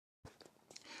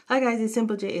Hi guys, it's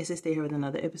Simple J Stay here with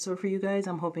another episode for you guys.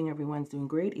 I'm hoping everyone's doing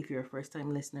great. If you're a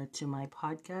first-time listener to my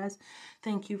podcast,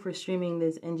 thank you for streaming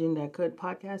this Engine That Could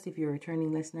podcast. If you're a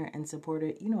returning listener and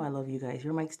supporter, you know I love you guys.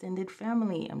 You're my extended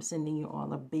family. I'm sending you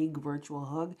all a big virtual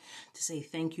hug to say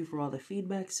thank you for all the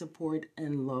feedback, support,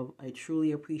 and love. I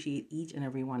truly appreciate each and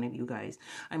every one of you guys.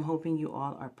 I'm hoping you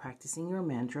all are practicing your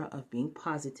mantra of being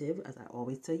positive. As I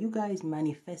always tell you guys,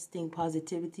 manifesting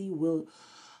positivity will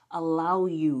allow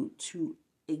you to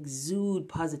exude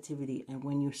positivity, and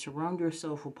when you surround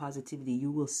yourself with positivity, you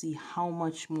will see how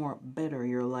much more better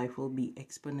your life will be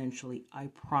exponentially. I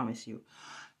promise you.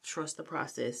 Trust the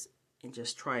process and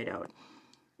just try it out.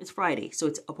 It's Friday, so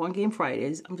it's Up On Game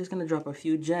Fridays. I'm just gonna drop a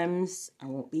few gems. I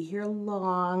won't be here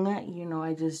long.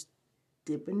 I just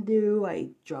dip and do.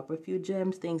 I drop a few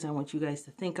gems, things I want you guys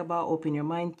to think about, open your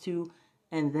mind to,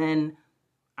 and then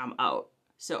I'm out.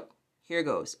 So here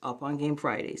goes. Up On Game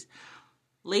Fridays.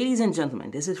 Ladies and gentlemen,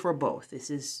 this is for both.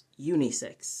 This is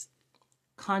unisex.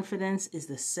 Confidence is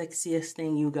the sexiest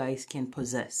thing you guys can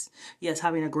possess. Yes,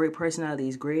 having a great personality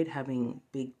is great. Having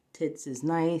big tits is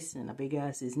nice, and a big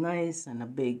ass is nice, and a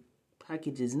big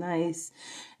package is nice,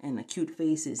 and a cute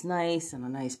face is nice, and a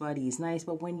nice body is nice.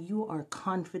 But when you are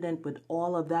confident with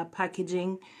all of that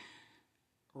packaging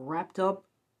wrapped up,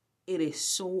 it is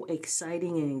so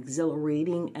exciting and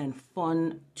exhilarating and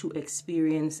fun to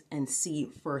experience and see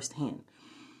firsthand.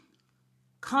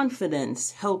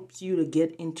 Confidence helps you to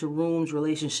get into rooms,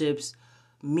 relationships,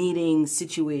 meetings,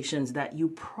 situations that you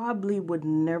probably would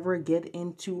never get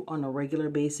into on a regular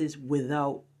basis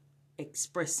without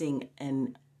expressing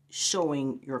and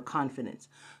showing your confidence.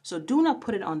 So do not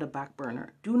put it on the back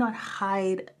burner. Do not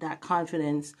hide that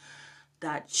confidence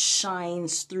that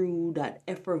shines through, that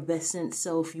effervescent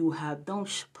self you have.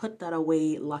 Don't put that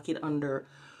away, lock it under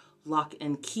lock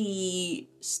and key,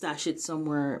 stash it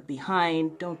somewhere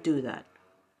behind. Don't do that.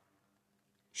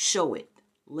 Show it.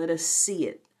 Let us see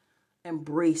it.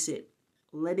 Embrace it.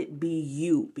 Let it be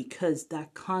you, because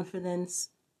that confidence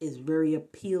is very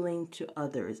appealing to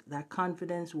others. That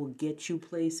confidence will get you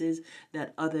places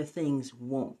that other things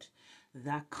won't.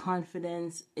 That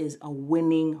confidence is a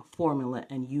winning formula,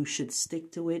 and you should stick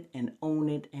to it and own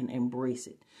it and embrace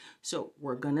it. So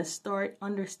we're going to start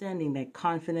understanding that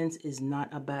confidence is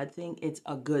not a bad thing. It's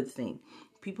a good thing.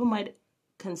 People might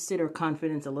consider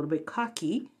confidence a little bit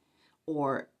cocky,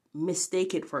 or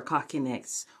mistake it for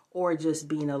cockiness, or just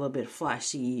being a little bit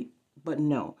flashy. But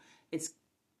no, it's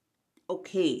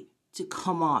okay to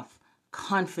come off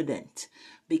confident,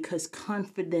 because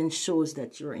confidence shows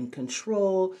that you're in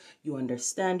control, you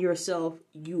understand yourself,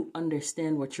 you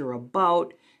understand what you're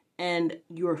about, and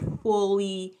you're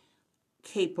fully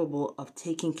capable of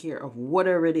taking care of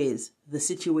whatever it is, the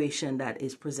situation that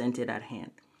is presented at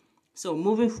hand. So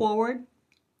moving forward,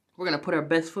 we're going to put our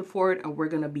best foot forward, and we're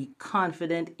going to be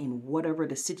confident in whatever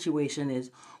the situation is,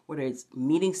 whether it's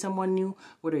meeting someone new,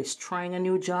 whether it's trying a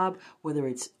new job, whether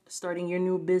it's starting your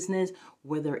new business,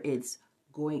 whether it's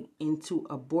going into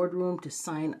a boardroom to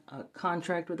sign a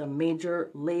contract with a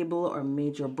major label or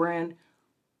major brand.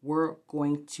 We're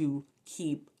going to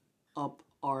keep up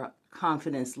our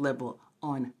confidence level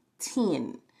on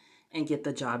 10 and get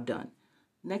the job done.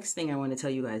 Next thing I want to tell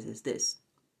you guys is this.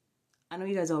 I know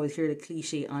you guys always hear the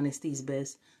cliche, honesty is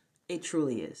best. It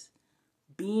truly is.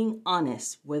 Being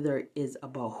honest, whether it is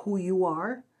about who you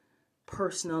are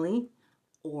personally,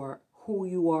 or who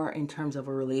you are in terms of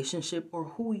a relationship, or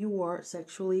who you are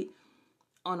sexually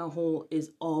on a whole,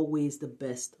 is always the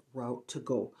best route to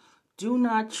go. Do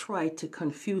not try to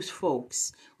confuse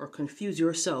folks or confuse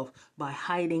yourself by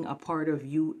hiding a part of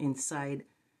you inside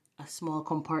a small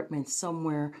compartment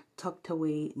somewhere tucked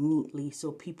away neatly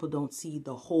so people don't see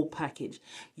the whole package.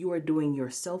 You are doing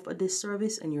yourself a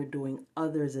disservice, and you're doing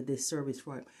others a disservice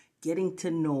for getting to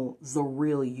know the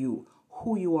real you,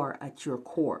 who you are at your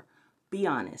core. Be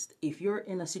honest. If you're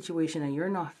in a situation and you're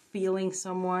not feeling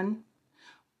someone,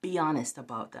 be honest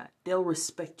about that. They'll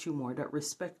respect you more. That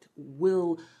respect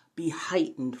will be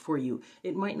heightened for you.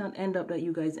 It might not end up that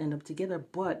you guys end up together,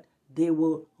 but they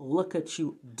will look at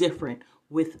you different,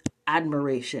 with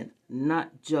admiration,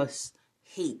 not just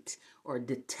hate or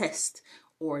detest,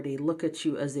 or they look at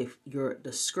you as if you're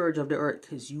the scourge of the earth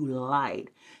because you lied.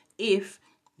 If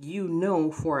you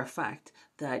know for a fact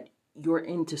that you're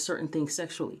into certain things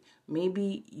sexually,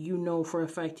 maybe you know for a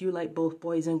fact you like both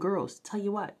boys and girls, tell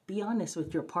you what, be honest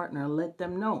with your partner, let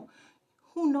them know.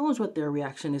 Who knows what their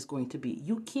reaction is going to be?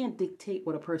 You can't dictate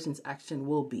what a person's action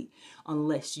will be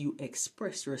unless you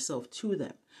express yourself to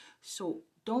them. So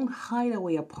Don't hide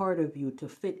away a part of you to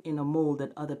fit in a mold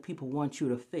that other people want you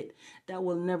to fit. That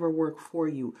will never work for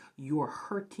you. You're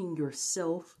hurting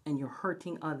yourself and you're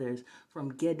hurting others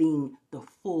from getting the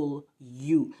full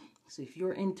you. So if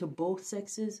you're into both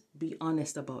sexes, be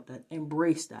honest about that.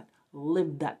 Embrace that.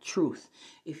 Live that truth.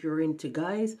 If you're into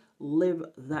guys, live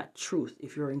that truth.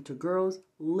 If you're into girls,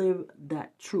 live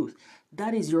that truth.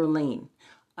 That is your lane.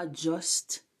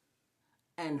 Adjust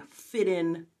and fit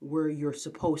in where you're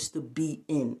supposed to be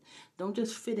in. Don't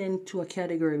just fit into a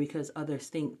category because others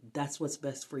think that's what's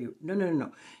best for you. No, no, no,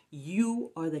 no.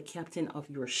 You are the captain of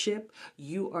your ship.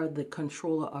 You are the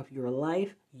controller of your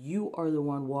life. You are the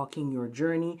one walking your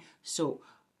journey. So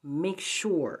make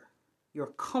sure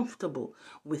you're comfortable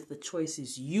with the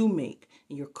choices you make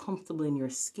and you're comfortable in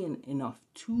your skin enough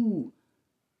to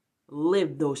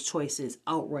live those choices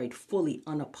outright, fully,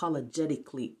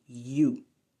 unapologetically you.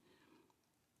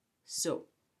 So,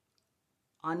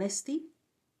 honesty,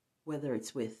 whether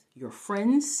it's with your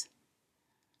friends,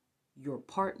 your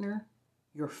partner,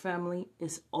 your family,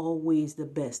 is always the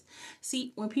best.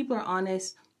 See, when people are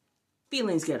honest,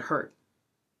 feelings get hurt.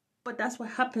 But that's what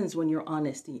happens when your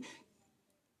honesty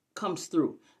comes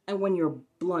through and when you're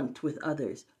blunt with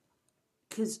others.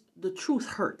 Because the truth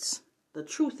hurts. The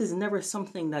truth is never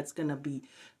something that's going to be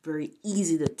very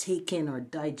easy to take in or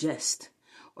digest,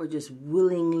 or just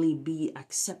willingly be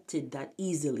accepted that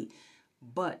easily.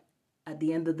 But at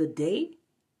the end of the day,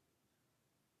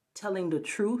 telling the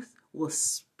truth will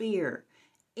spare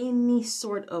any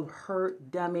sort of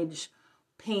hurt, damage,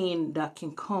 pain that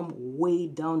can come way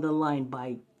down the line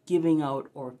by giving out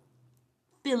or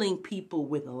filling people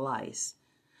with lies.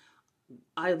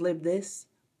 I've lived this.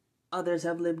 Others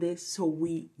have lived this, so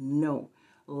we know.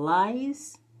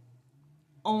 Lies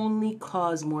only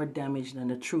cause more damage than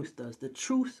the truth does. The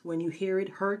truth, when you hear it,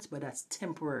 hurts, but that's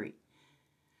temporary.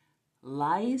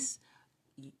 Lies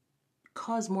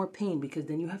cause more pain because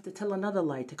then you have to tell another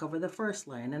lie to cover the first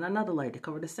lie, and then another lie to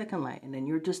cover the second lie, and then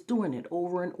you're just doing it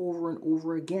over and over and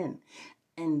over again.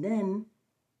 And then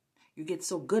you get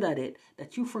so good at it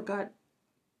that you forgot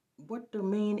what the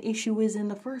main issue is in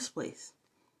the first place.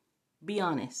 Be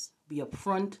honest, be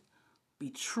upfront, be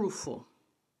truthful.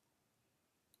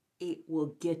 It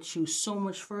will get you so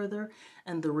much further,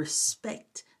 and the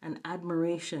respect and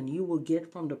admiration you will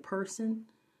get from the person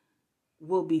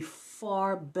will be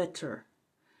far better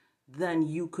than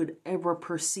you could ever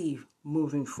perceive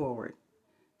moving forward.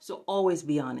 So always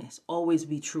be honest, always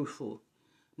be truthful,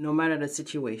 no matter the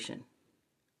situation.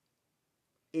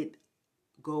 It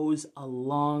goes a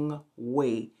long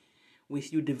way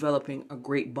with you developing a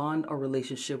great bond or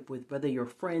relationship with whether your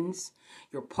friends,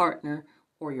 your partner,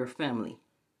 or your family,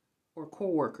 or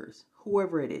co-workers,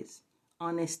 whoever it is.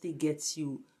 Honesty gets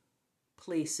you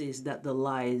places that the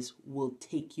lies will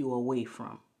take you away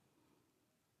from.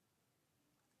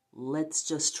 Let's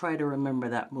just try to remember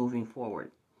that moving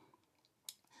forward.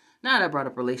 Now that I brought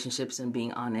up relationships and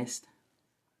being honest,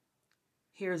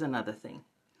 here's another thing.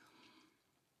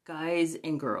 Guys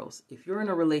and girls, if you're in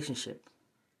a relationship,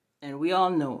 and we all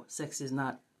know sex is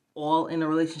not all in a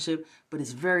relationship, but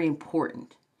it's very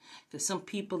important. Because some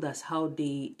people, that's how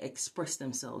they express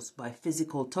themselves, by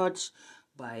physical touch,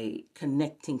 by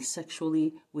connecting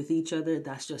sexually with each other.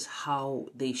 That's just how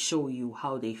they show you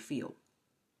how they feel.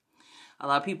 A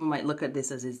lot of people might look at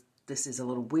this as this is a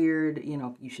little weird. You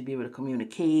know, you should be able to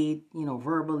communicate,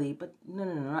 verbally. But no.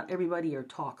 Not everybody are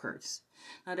talkers.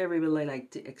 Not everybody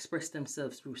like to express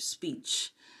themselves through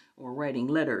speech or writing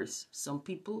letters. Some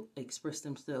people express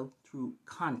themselves through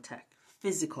contact,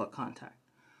 physical contact.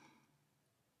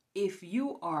 If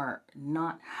you are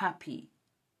not happy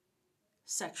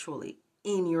sexually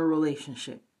in your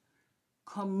relationship,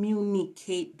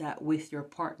 communicate that with your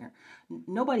partner.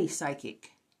 Nobody's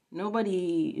psychic.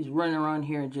 Nobody is running around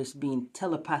here just being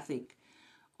telepathic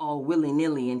all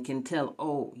willy-nilly and can tell,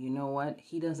 oh, you know what?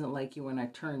 He doesn't like you when I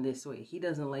turn this way. He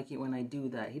doesn't like it when I do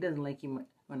that. He doesn't like you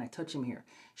when I touch him here.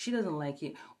 She doesn't like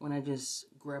it when I just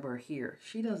grab her here.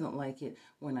 She doesn't like it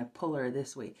when I pull her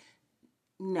this way.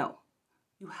 No.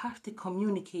 You have to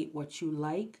communicate what you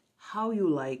like, how you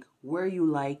like, where you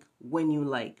like, when you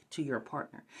like to your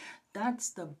partner. That's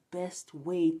the best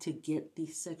way to get the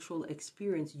sexual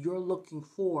experience you're looking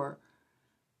for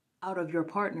out of your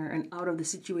partner and out of the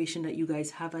situation that you guys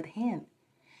have at hand.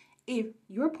 If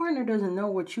your partner doesn't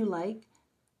know what you like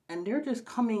and they're just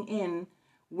coming in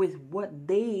with what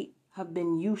they have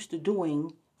been used to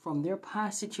doing from their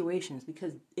past situations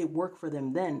because it worked for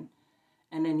them then,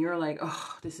 and then you're like,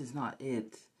 oh, this is not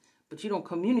it, but you don't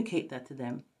communicate that to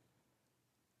them,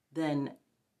 then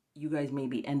you guys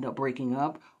maybe end up breaking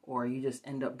up, or you just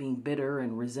end up being bitter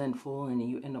and resentful, and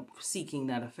you end up seeking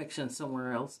that affection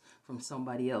somewhere else from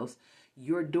somebody else,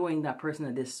 you're doing that person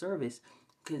a disservice,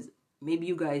 because maybe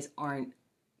you guys aren't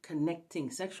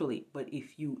connecting sexually, but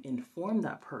if you inform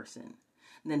that person,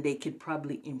 then they could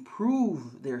probably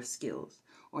improve their skills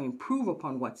or improve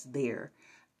upon what's there.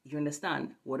 You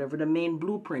understand? Whatever the main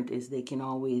blueprint is, they can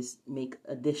always make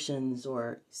additions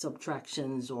or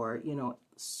subtractions, or,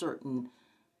 certain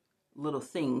little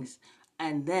things.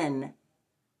 And then,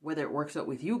 whether it works out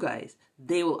with you guys,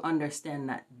 they will understand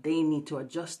that they need to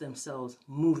adjust themselves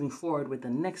moving forward with the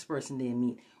next person they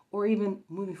meet, or even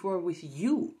moving forward with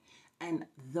you. And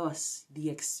thus, the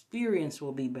experience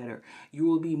will be better. You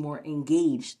will be more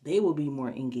engaged. They will be more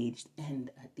engaged.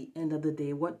 And at the end of the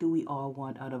day, what do we all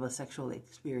want out of a sexual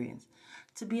experience?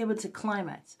 To be able to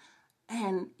climax.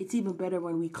 And it's even better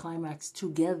when we climax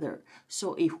together.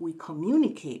 So if we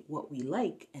communicate what we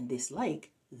like and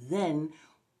dislike, then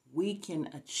we can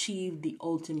achieve the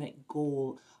ultimate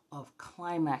goal of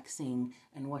climaxing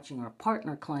and watching our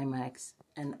partner climax,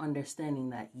 and understanding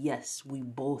that, yes, we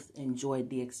both enjoyed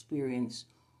the experience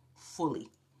fully.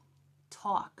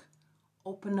 Talk,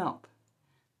 open up.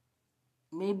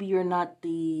 Maybe you're not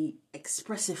the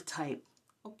expressive type.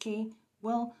 Okay,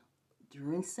 well,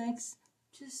 during sex,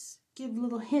 just give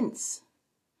little hints,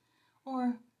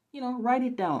 or, write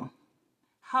it down.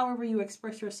 However you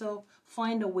express yourself,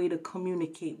 find a way to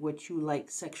communicate what you like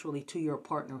sexually to your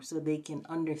partner, so they can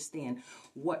understand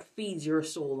what feeds your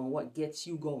soul and what gets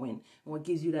you going and what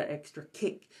gives you that extra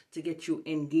kick to get you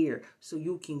in gear, so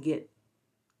you can get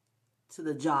to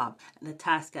the job and the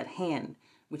task at hand,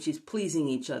 which is pleasing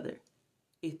each other.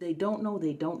 If they don't know,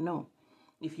 they don't know.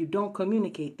 If you don't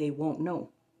communicate, they won't know.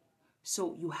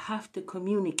 So you have to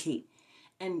communicate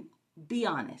and be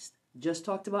honest. Just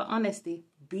talked about honesty.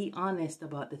 Be honest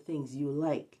about the things you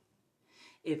like.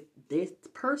 If this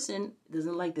person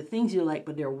doesn't like the things you like,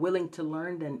 but they're willing to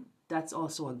learn, then that's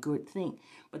also a good thing.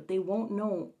 But they won't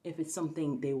know if it's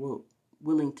something they will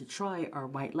willing to try or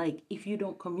might like if you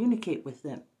don't communicate with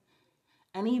them.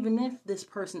 And even if this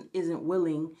person isn't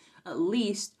willing, at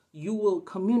least you will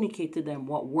communicate to them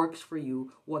what works for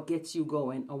you, what gets you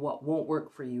going, and what won't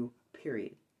work for you,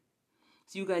 period.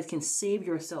 So you guys can save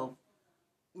yourself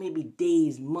maybe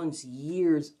days, months,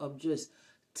 years of just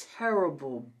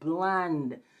terrible,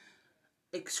 bland,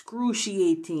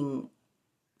 excruciating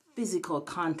physical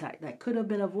contact that could have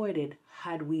been avoided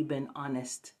had we been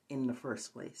honest in the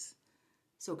first place.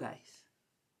 So guys,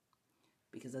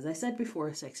 because as I said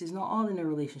before, sex is not all in a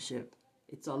relationship.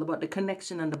 It's all about the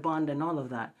connection and the bond and all of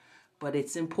that. But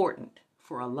it's important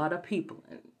for a lot of people.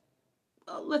 And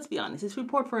let's be honest, it's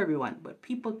important for everyone, but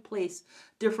people place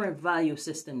different value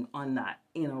system on that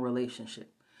in a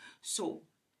relationship. So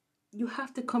you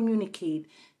have to communicate,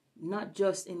 not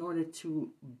just in order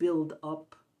to build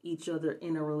up each other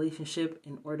in a relationship,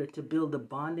 in order to build a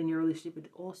bond in your relationship,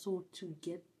 but also to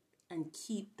get and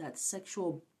keep that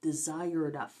sexual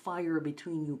desire, that fire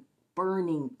between you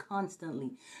burning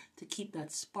constantly, to keep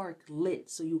that spark lit,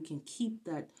 so you can keep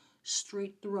that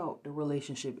straight throughout the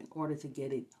relationship in order to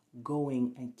get it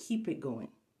going and keep it going.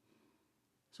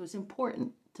 So it's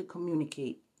important to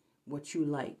communicate what you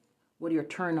like, what your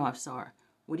turn-offs are,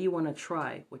 what do you want to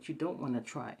try, what you don't want to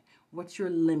try, what's your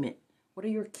limit, what are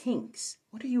your kinks,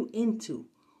 what are you into,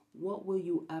 what will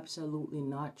you absolutely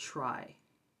not try,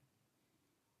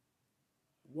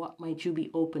 what might you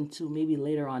be open to maybe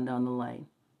later on down the line.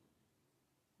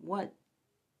 What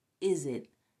is it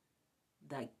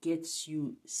that gets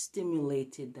you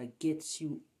stimulated, that gets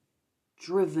you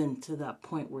driven to that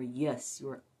point where, yes,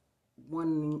 you're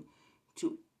wanting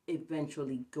to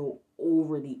eventually go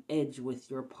over the edge with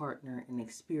your partner and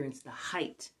experience the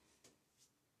height.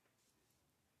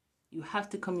 You have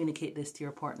to communicate this to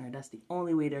your partner. That's the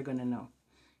only way they're going to know.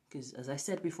 Because as I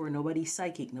said before, nobody's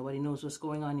psychic. Nobody knows what's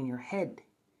going on in your head.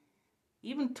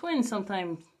 Even twins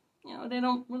sometimes, they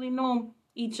don't really know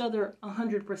each other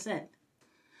 100%.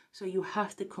 So you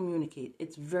have to communicate.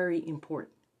 It's very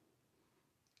important.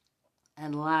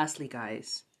 And lastly,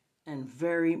 guys, and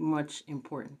very much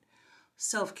important,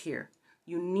 self-care.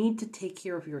 You need to take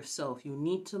care of yourself. You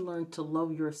need to learn to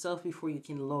love yourself before you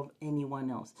can love anyone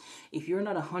else. If you're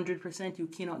not 100%, you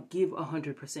cannot give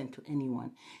 100% to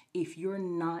anyone. If you're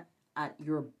not at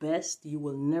your best, you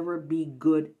will never be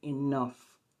good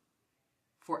enough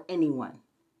for anyone.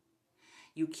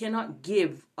 You cannot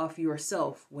give of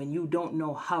yourself when you don't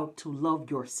know how to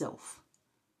love yourself.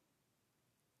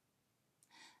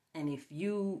 And if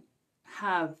you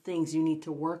have things you need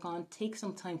to work on, take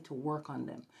some time to work on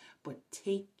them. But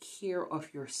take care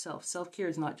of yourself. Self-care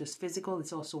is not just physical,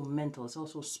 it's also mental, it's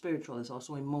also spiritual, it's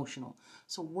also emotional.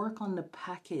 So work on the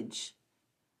package.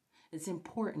 It's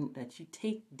important that you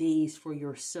take days for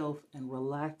yourself and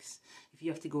relax. If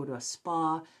you have to go to a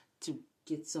spa to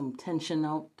get some tension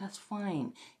out, that's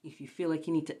fine. If you feel like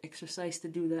you need to exercise to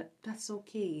do that, that's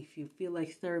okay. If you feel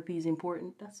like therapy is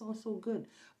important, that's also good.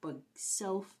 But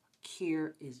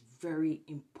self-care is very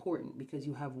important because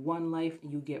you have one life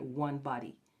and you get one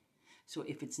body. So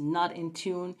if it's not in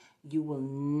tune, you will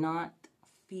not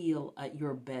feel at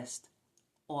your best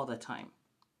all the time.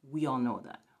 We all know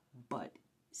that. But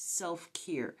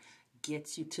self-care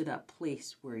gets you to that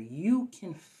place where you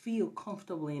can feel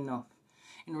comfortable enough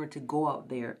in order to go out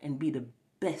there and be the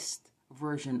best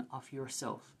version of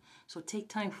yourself. So take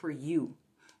time for you.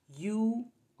 You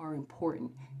are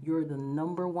important. You're the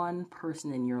number one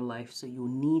person in your life. So you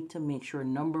need to make sure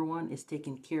number one is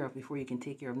taken care of before you can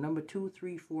take care of number 2,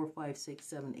 3, 4, 5, 6,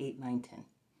 7, 8, 9, 10.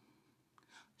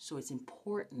 So it's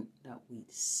important that we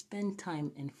spend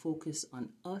time and focus on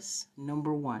us,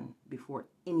 number one, before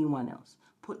anyone else.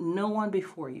 Put no one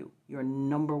before you. You're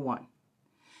number one.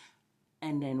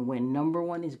 And then when number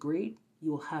one is great,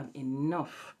 you'll have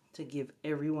enough to give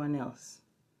everyone else.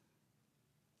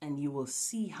 And you will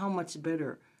see how much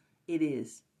better it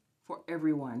is for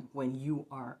everyone when you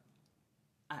are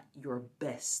at your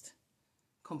best.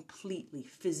 Completely,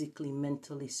 physically,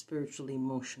 mentally, spiritually,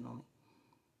 emotionally.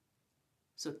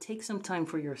 So take some time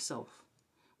for yourself.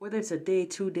 Whether it's a day,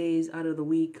 2 days out of the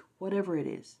week, whatever it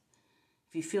is.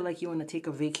 If you feel like you want to take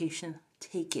a vacation,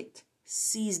 take it.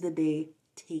 Seize the day,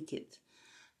 take it.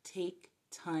 Take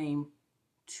time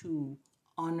to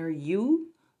honor you,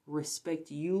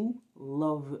 respect you,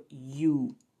 love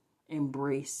you,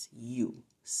 embrace you.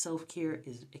 Self-care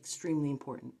is extremely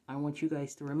important. I want you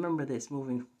guys to remember this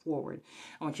moving forward.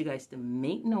 I want you guys to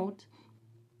make note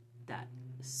that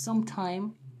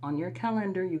sometime on your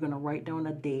calendar, you're going to write down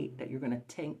a date that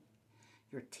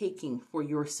you're taking for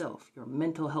yourself, your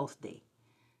mental health day,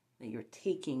 that you're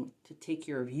taking to take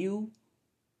care of you,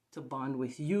 to bond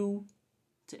with you,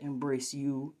 to embrace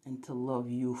you, and to love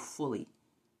you fully.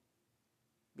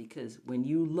 Because when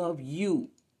you love you,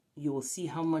 you will see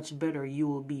how much better you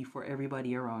will be for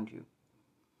everybody around you.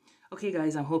 Okay,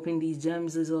 guys, I'm hoping these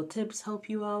gems, these little tips help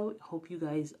you out. Hope you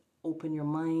guys open your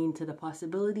mind to the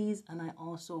possibilities. And I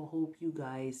also hope you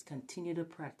guys continue to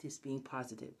practice being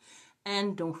positive.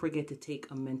 And don't forget to take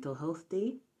a mental health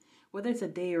day. Whether it's a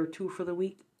day or 2 for the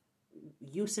week,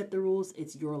 you set the rules.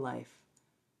 It's your life.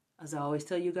 As I always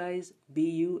tell you guys, be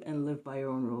you and live by your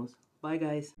own rules. Bye,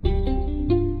 guys.